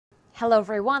Hello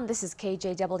everyone, this is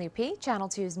KJWP, Channel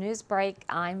 2's Newsbreak.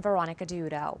 I'm Veronica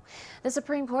Dudo. The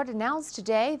Supreme Court announced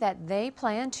today that they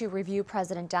plan to review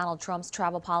President Donald Trump's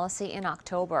travel policy in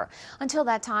October. Until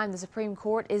that time, the Supreme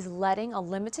Court is letting a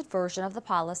limited version of the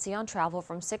policy on travel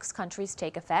from 6 countries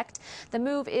take effect. The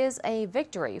move is a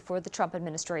victory for the Trump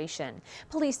administration.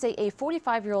 Police say a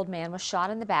 45-year-old man was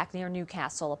shot in the back near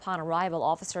Newcastle. Upon arrival,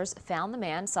 officers found the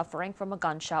man suffering from a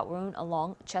gunshot wound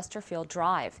along Chesterfield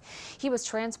Drive. He was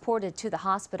transported to the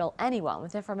hospital. Anyone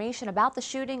with information about the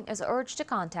shooting is urged to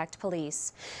contact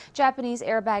police. Japanese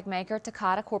airbag maker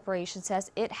Takata Corporation says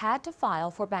it had to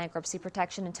file for bankruptcy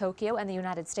protection in Tokyo and the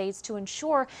United States to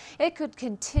ensure it could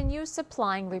continue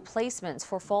supplying replacements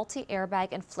for faulty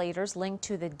airbag inflators linked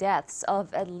to the deaths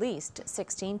of at least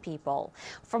 16 people.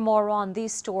 For more on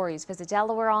these stories, visit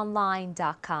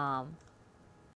DelawareOnline.com.